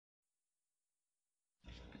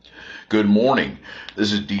Good morning.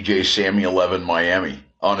 This is DjSammy11Miami.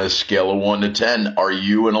 On a scale of 1 to 10, are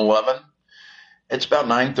you an 11? It's about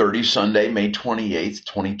 9:30 Sunday, May 28th,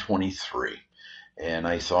 2023. And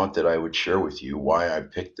I thought that I would share with you why I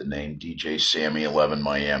picked the name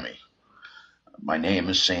DjSammy11Miami. My name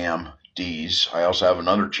is Sam Dees. I also have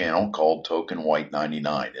another channel called Token White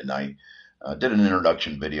 99, and I did an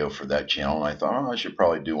introduction video for that channel, and I thought, I should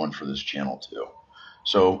probably do one for this channel too.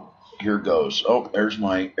 So here goes. Oh, there's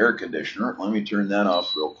my air conditioner. Let me turn that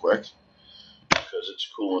off real quick because it's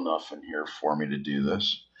cool enough in here for me to do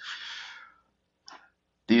this.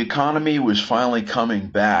 The economy was finally coming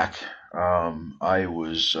back. I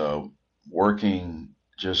was working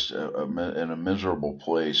just in a miserable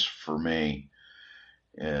place for me,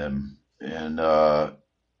 and the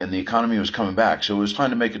economy was coming back. So it was time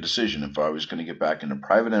to make a decision if I was going to get back into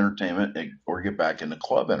private entertainment or get back into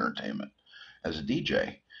club entertainment as a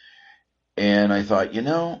DJ. And I thought,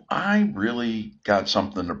 I really got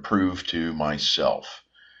something to prove to myself.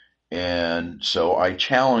 And so I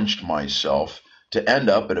challenged myself to end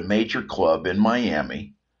up at a major club in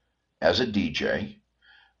Miami as a DJ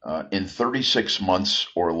in 36 months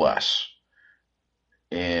or less.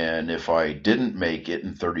 And if I didn't make it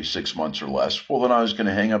in 36 months or less, well, then I was going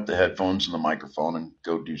to hang up the headphones and the microphone and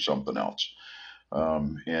go do something else.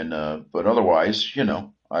 But otherwise,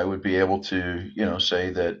 I would be able to,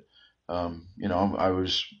 say that, I'm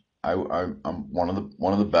one of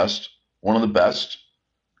the best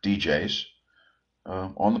DJs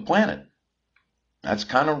on the planet. That's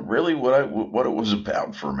kind of really what it was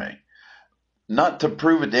about for me. Not to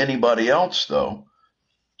prove it to anybody else, though,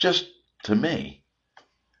 just to me.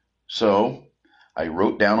 So I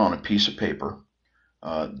wrote down on a piece of paper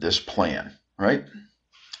this plan, right?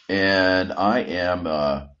 And I am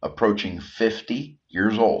approaching 50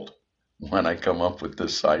 years old when I come up with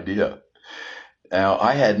this idea. Now,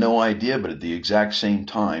 I had no idea, but at the exact same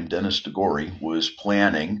time, Dennis DeGore was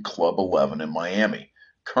planning Club 11 in Miami.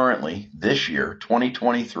 Currently, this year,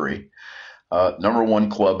 2023,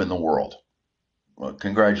 #1 club in the world. Well,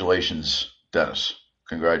 congratulations, Dennis.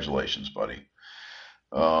 Congratulations, buddy.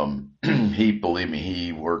 Believe me,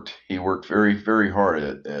 he worked very, very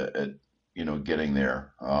hard at getting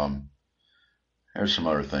there. There's some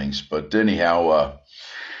other things, but anyhow,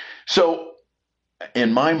 so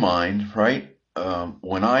in my mind, right,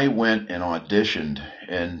 when I went and auditioned,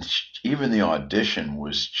 and even the audition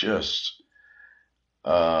was just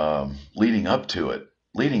leading up to it,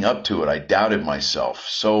 I doubted myself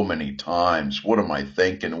so many times. What am I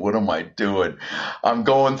thinking? What am I doing? I'm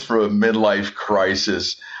going through a midlife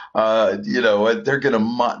crisis. They're gonna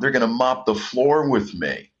mop the floor with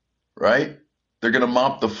me, right? They're gonna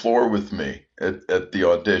mop the floor with me at the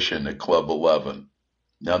audition at Club 11.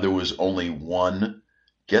 Now there was only one.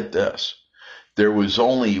 Get this. There was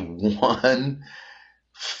only one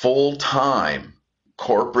full-time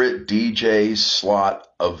corporate DJ slot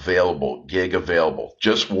available, gig available.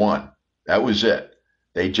 Just one. That was it.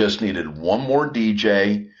 They just needed one more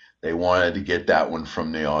DJ. They wanted to get that one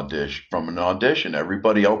from an audition.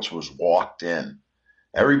 Everybody else was walked in.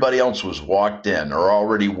 They're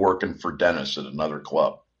already working for Dennis at another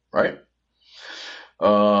club, right?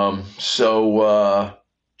 So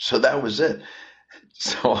that was it.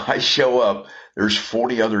 So I show up. There's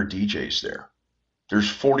 40 other DJs there. There's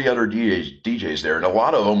 40 other DJs there, and a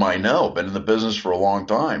lot of them I know, been in the business for a long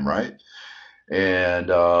time, right? And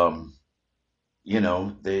I'm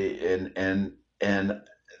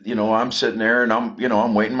sitting there and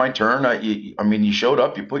I'm waiting my turn. You showed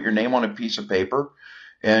up, you put your name on a piece of paper,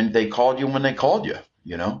 and they called you when they called you.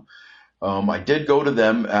 I did go to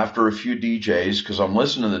them after a few DJs because I'm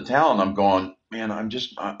listening to the talent. I'm going, man,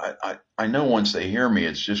 I know once they hear me,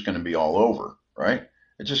 it's just going to be all over, right?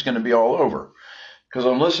 It's just going to be all over. Because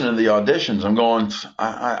I'm listening to the auditions, I'm going,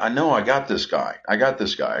 I know I got this guy. And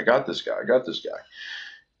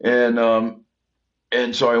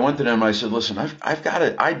so I went to them and I said, listen, I've got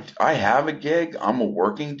it. I have a gig. I'm a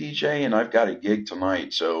working DJ and I've got a gig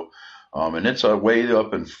tonight. So, and it's way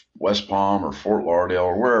up in West Palm or Fort Lauderdale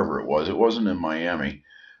or wherever it was. It wasn't in Miami.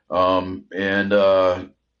 I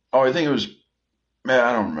think it was,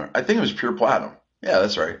 I don't remember. I think it was Pure Platinum. Yeah,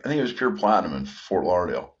 that's right. I think it was Pure Platinum in Fort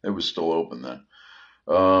Lauderdale. It was still open then.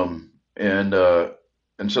 And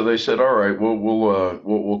so they said, all right,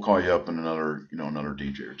 we'll call you up in another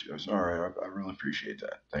DJ or two. I said, all right, I really appreciate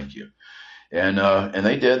that. Thank you. And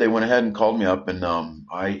they did. They went ahead and called me up, and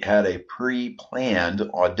I had a pre-planned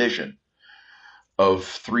audition of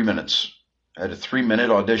 3 minutes. I had a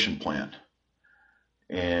 3-minute audition planned.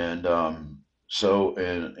 And I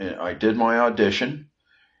did my audition.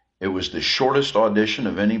 It was the shortest audition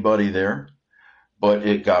of anybody there. But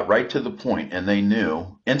it got right to the point, and they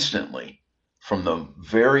knew instantly from the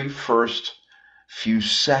very first few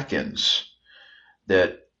seconds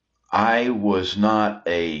that I was not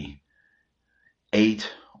a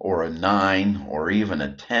 8 or a 9 or even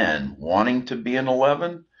a 10 wanting to be an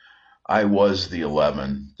 11. I was the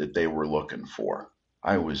 11 that they were looking for.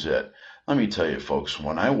 I was it. Let me tell you, folks,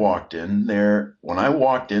 when I walked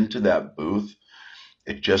into that booth,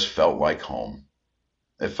 it just felt like home.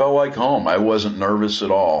 It felt like home. I wasn't nervous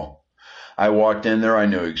at all. I walked in there. I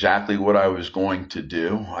knew exactly what I was going to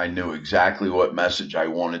do. I knew exactly what message I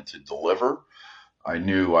wanted to deliver. I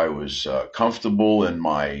knew I was comfortable in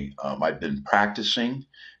I'd been practicing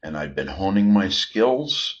and I'd been honing my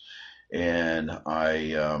skills. And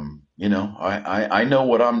I know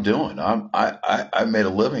what I'm doing. I made a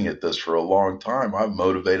living at this for a long time. I've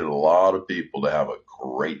motivated a lot of people to have a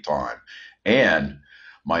great time. And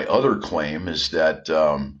my other claim is that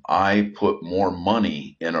I put more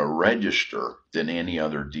money in a register than any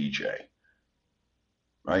other DJ,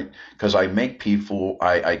 right? Because I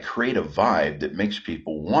create a vibe that makes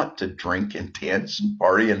people want to drink and dance and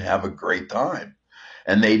party and have a great time.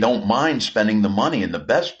 And they don't mind spending the money. And the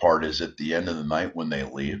best part is at the end of the night when they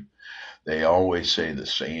leave, they always say the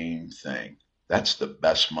same thing. That's the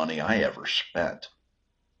best money I ever spent.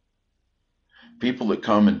 People that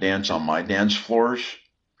come and dance on my dance floors,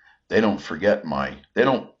 they don't forget me. They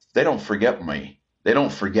don't forget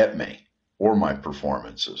me or my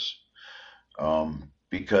performances.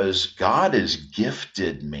 Because God has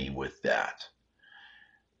gifted me with that.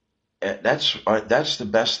 That's the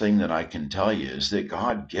best thing that I can tell you is that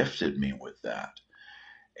God gifted me with that.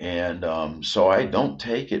 And so I don't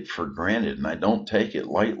take it for granted and I don't take it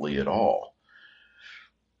lightly at all.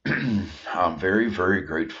 I'm very, very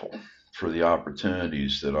grateful for the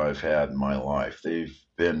opportunities that I've had in my life. They've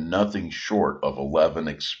been nothing short of 11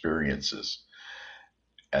 experiences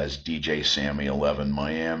as DJ Sammy 11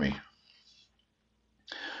 Miami.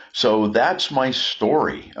 So that's my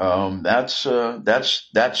story. That's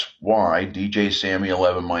why DJ Sammy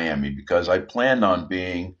 11 Miami, because I planned on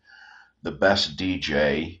being the best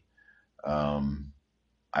DJ.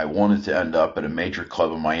 I wanted to end up at a major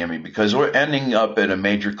club in Miami because we're ending up at a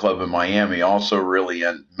major club in Miami also really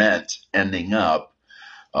meant ending up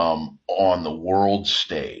on the world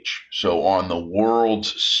stage. So on the world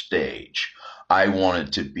stage, I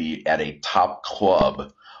wanted to be at a top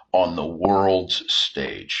club on the world's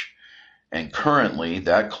stage. And currently,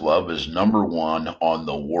 that club is #1 on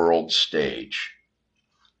the world stage.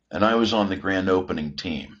 And I was on the grand opening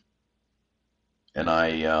team. And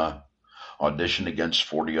I auditioned against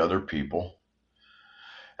 40 other people.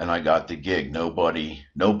 And I got the gig. Nobody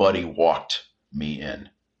walked me in.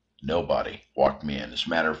 Nobody walked me in. As a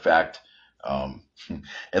matter of fact, and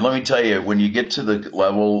let me tell you, when you get to the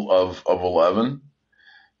level of 11,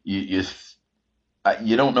 you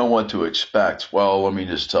don't know what to expect. Well, let me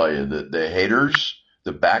just tell you that the haters,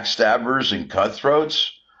 the backstabbers and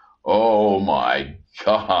cutthroats, oh my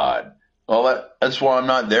God. Well, that's why I'm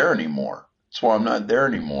not there anymore. That's why I'm not there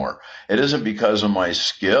anymore. It isn't because of my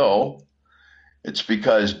skill. It's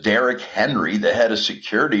because Derek Henry, the head of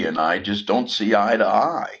security, and I just don't see eye to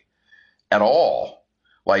eye at all.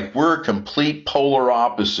 Like we're complete polar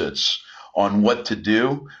opposites on what to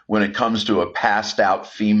do when it comes to a passed out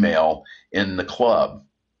female in the club.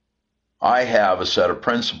 I have a set of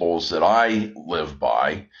principles that I live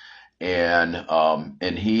by, and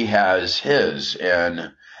he has his,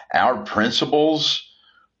 and our principles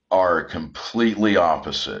are completely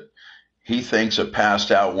opposite. He thinks a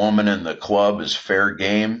passed out woman in the club is fair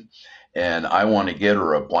game, and I want to get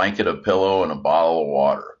her a blanket, a pillow, and a bottle of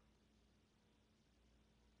water.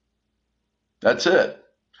 That's it.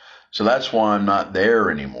 So that's why I'm not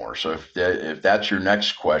there anymore. So if that's your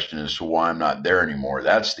next question as to why I'm not there anymore,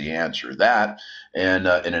 that's the answer. That and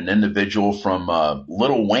an individual from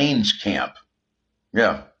Lil Wayne's camp.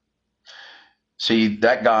 Yeah. See,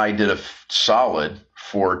 that guy did a solid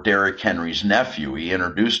for Derek Henry's nephew. He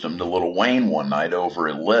introduced him to Lil Wayne one night over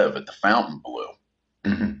at Live at the Fontainebleau.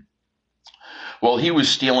 Well, he was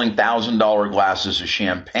stealing $1,000 glasses of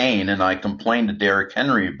champagne, and I complained to Derek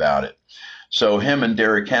Henry about it. So him and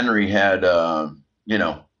Derek Henry had a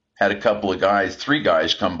couple of guys, 3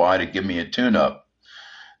 guys come by to give me a tune-up.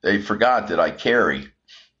 They forgot that I carry.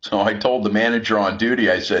 So I told the manager on duty,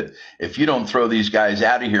 I said, if you don't throw these guys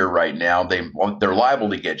out of here right now, they're liable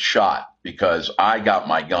to get shot because I got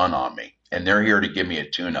my gun on me and they're here to give me a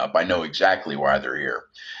tune-up. I know exactly why they're here.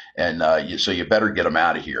 And so you better get them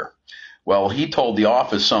out of here. Well, he told the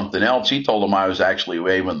office something else. He told them I was actually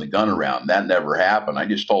waving the gun around. That never happened. I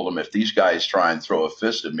just told them if these guys try and throw a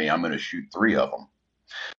fist at me, I'm going to shoot 3 of them.